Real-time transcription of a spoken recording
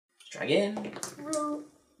Dragon.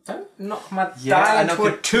 Don't knock my Yeah, die I knock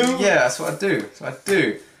into a it. 2. Yeah, that's what I do. That's what I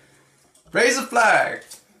do. Raise a flag.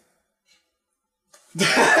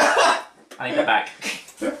 I need that back.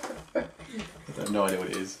 I have no idea what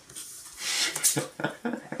it is.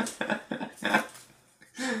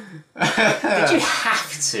 Did you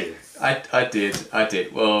have to? I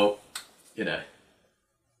did. Well, you know.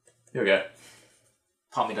 Here we go.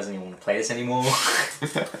 Part of me doesn't even want to play this anymore.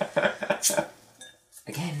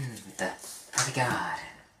 Again with the Vanguard.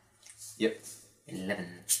 Yep. 11.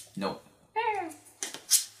 Nope.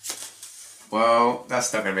 Well,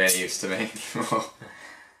 that's not going to be any use to me anymore.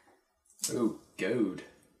 Oh, gold.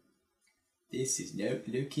 This is not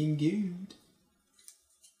looking good.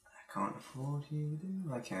 I can't afford you.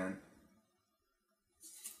 I can.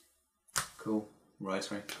 Cool. Right,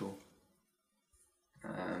 sorry. Cool.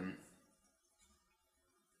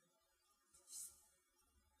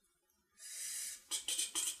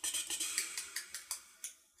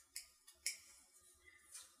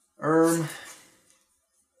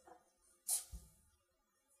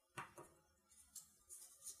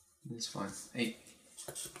 It's fine. 8.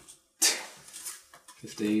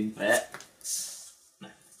 15. Yeah.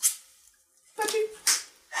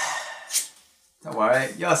 Don't worry,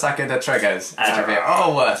 you're sucking the triggers. That's right.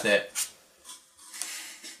 All worth it.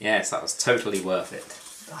 Yes, that was totally worth it.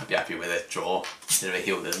 I'd be happy with a draw instead of a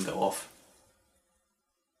heal that doesn't go off.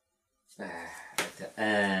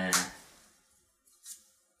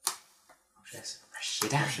 Just rush it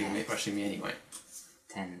down. Rushing me anyway.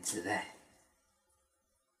 10 to there.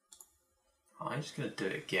 Oh, I'm just going to do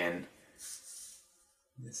it again.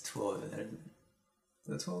 There's 12 there, isn't it? Is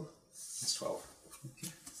that 12? That's 12.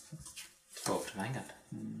 Okay. 12 to Vanguard.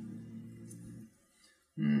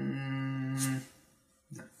 No.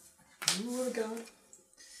 What a go.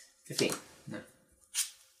 15. No.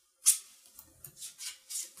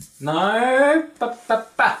 No. Ba ba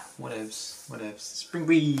ba. Whatevs. Whatevs. Spring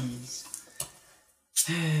breeze.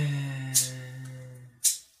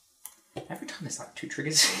 Every time there's like 2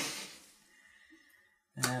 triggers.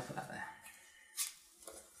 Put that there.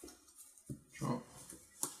 Draw.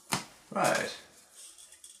 Right.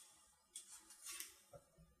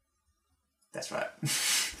 That's right.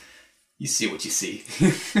 You see what you see.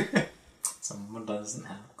 Someone doesn't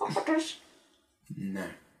have confidence. No,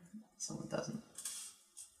 someone doesn't.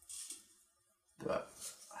 But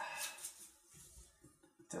I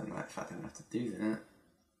don't like the fact I don't have to do that.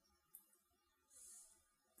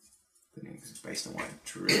 But it's based on what I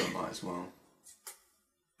drew, I might as well.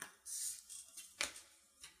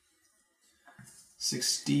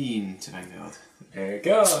 16 to Vanguard.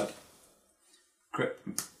 Vanguard. Crit.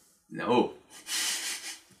 No.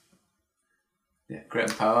 Yeah, crit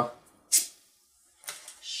and power.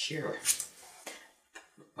 Sure.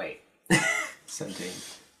 Wait. 17.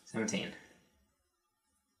 17.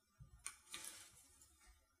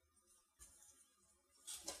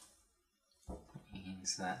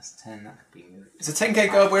 So that's 10, that could be moved. It's a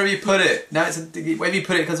 10k guard wherever you put it. No, it's a wherever you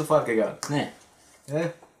put it because of 5k guard. Yeah.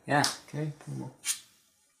 Yeah? Yeah. Okay, one more.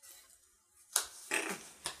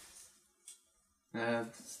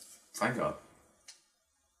 Vanguard.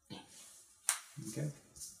 Okay.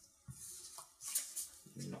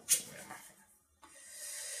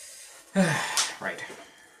 Right.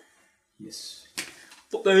 Yes.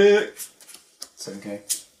 What the? 7k.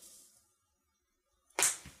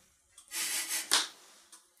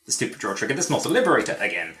 The stupid draw trigger. That's not a Liberator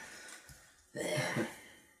again.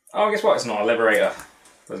 Oh, guess what? It's not a Liberator.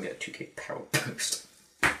 Doesn't get a 2k power boost.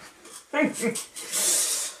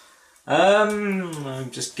 I'm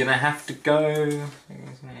just gonna have to go.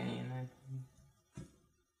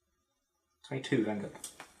 22 Vanguard.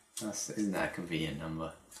 Isn't that a convenient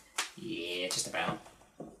number? Yeah, just about.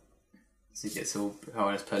 So it gets all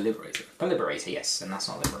powers per Liberator. Per Liberator, yes, and that's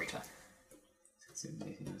not a Liberator.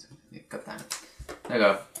 God damn it. There you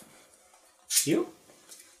go. Heal?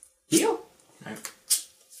 Heal? No.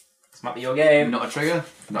 This might be your game. Not a trigger?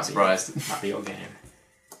 Not surprised. Might be your game.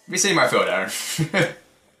 Have you seen my field, Aaron?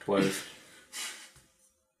 12.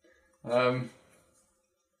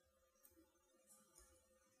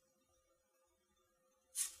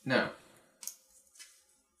 No.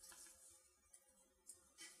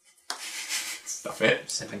 Stop it.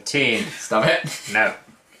 17. Stop it. No.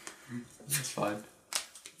 That's fine.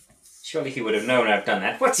 Surely he would have known I've done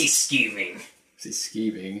that. What's he scheming? Is he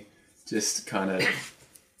scheming? Just kind of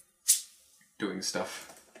doing stuff.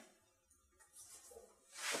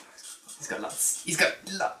 He's got lots. He's got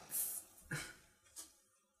lots.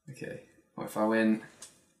 Okay. What if I win?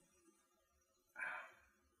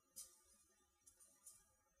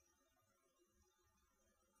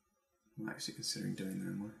 I'm actually considering doing that,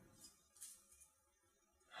 am I?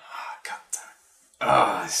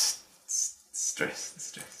 Ah, stress.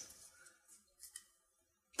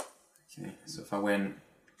 Okay, so if I went...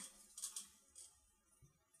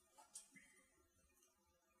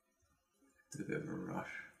 Did a bit of a rush.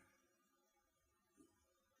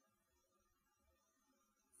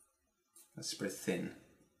 Let's spread thin.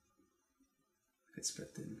 Let's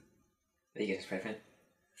spread thin. Are you going to spread thin?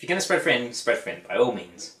 If you're going to spread thin, by all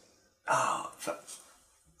means. Oh,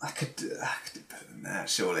 I could do better than that,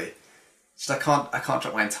 surely. Just I can't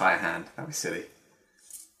drop my entire hand. That'd be silly.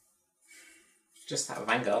 Just have a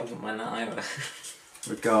Vanguard, wouldn't mind that either.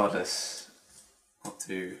 Regardless, I'll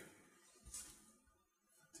do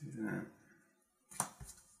that.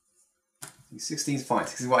 16's fine,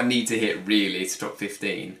 because what I need to hit really to drop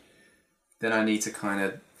 15. Then I need to kind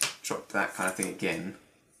of drop that kind of thing again.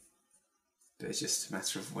 But it's just a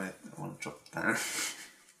matter of where I want to drop that.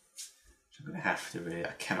 I'm going to have to really,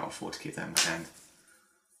 I cannot afford to keep that in my hand.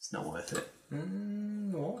 It's not worth it.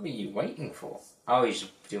 What were you waiting for? Oh, you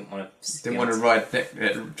just didn't want to... Didn't want to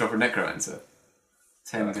drop a Necromancer.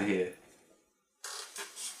 10 to here.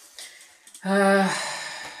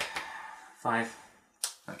 5.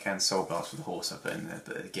 I can Soul Blast with the horse I put in there,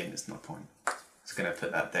 but again, there's no point. I was going to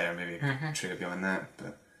put that there and maybe trigger behind that,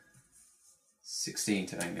 but 16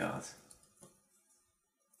 to Vanguard.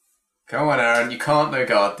 Come on, Aaron, you can't no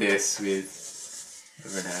guard this with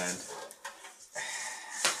an hand.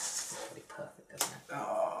 It's pretty perfect, doesn't it?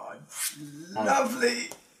 Oh, lovely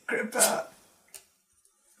gripper.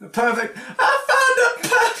 Perfect. I found it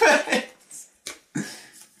perfect.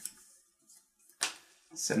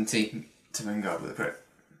 17 to Vanguard with a crit.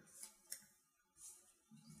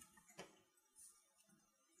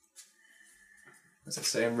 As I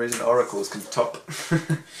say, Risen Oracles can top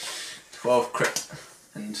 12 crit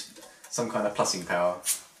and some kind of plussing power.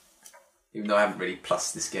 Even though I haven't really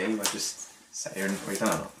plussed this game, I just sat here and we've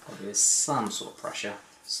done it. Probably there's some sort of pressure.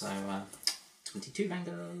 So, 22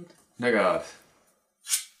 Vanguard. No guard. Of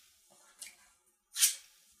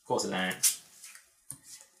course I don't.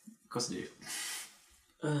 Of course I do.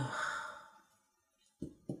 Ugh.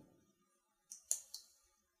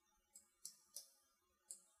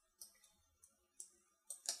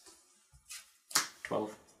 $12.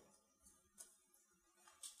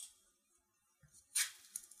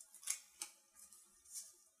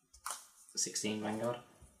 16 Vanguard.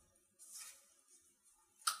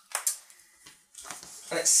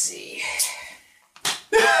 Let's see.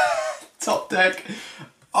 Top deck.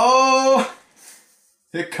 Oh!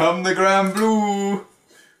 Here come the Granblue.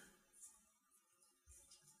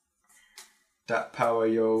 That power,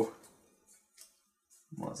 yo.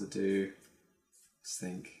 What does it do? Let's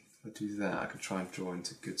think. If I do that, I can try and draw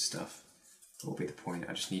into good stuff. What will be the point?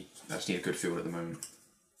 I just need a good field at the moment.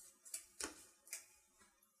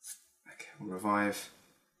 Okay, we'll revive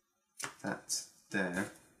that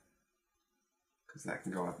there. Because that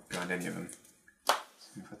can go up behind any of them. So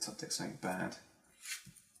if I top deck something bad.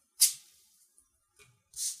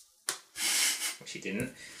 Which he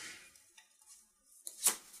didn't.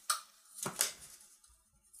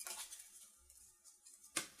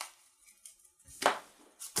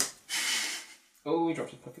 Oh, he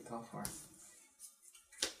dropped a perfect card for him.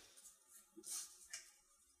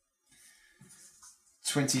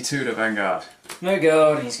 $22 to Vanguard. No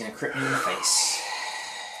guard, and he's going to crit me in the face.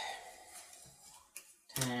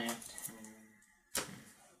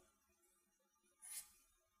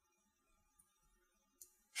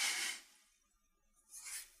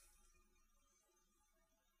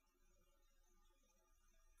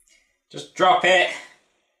 Just drop it!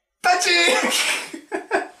 Banshee!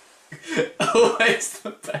 Always the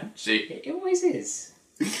Banshee. It always is.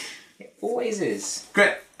 It always is.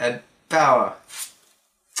 Grit and power.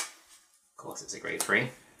 Of course it's a grade 3. Of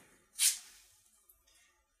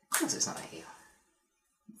course it's not a heal.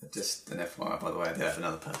 Just an FYI, by the way, I did have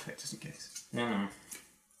another perfect, just in case. No.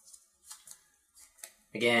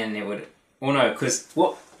 Again, it would... Well, no, because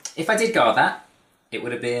what... If I did guard that, it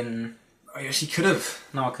would have been... Oh, yes, you could have.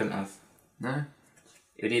 No, I couldn't have. No?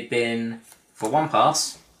 It would have been for 1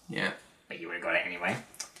 pass. Yeah. But you would have got it anyway.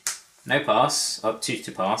 No pass, up 2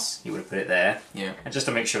 to pass, you would have put it there. Yeah. And just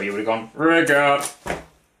to make sure, you would have gone, Regard!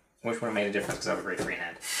 Which would have made a difference because I have a grade 3 in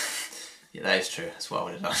hand. Yeah, that is true. That's what I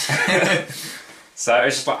would have done. So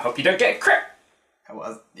it's just like, hope you don't get a crit! I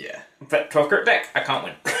was, yeah. But 12 crit deck, I can't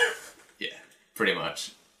win. Yeah, pretty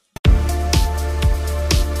much.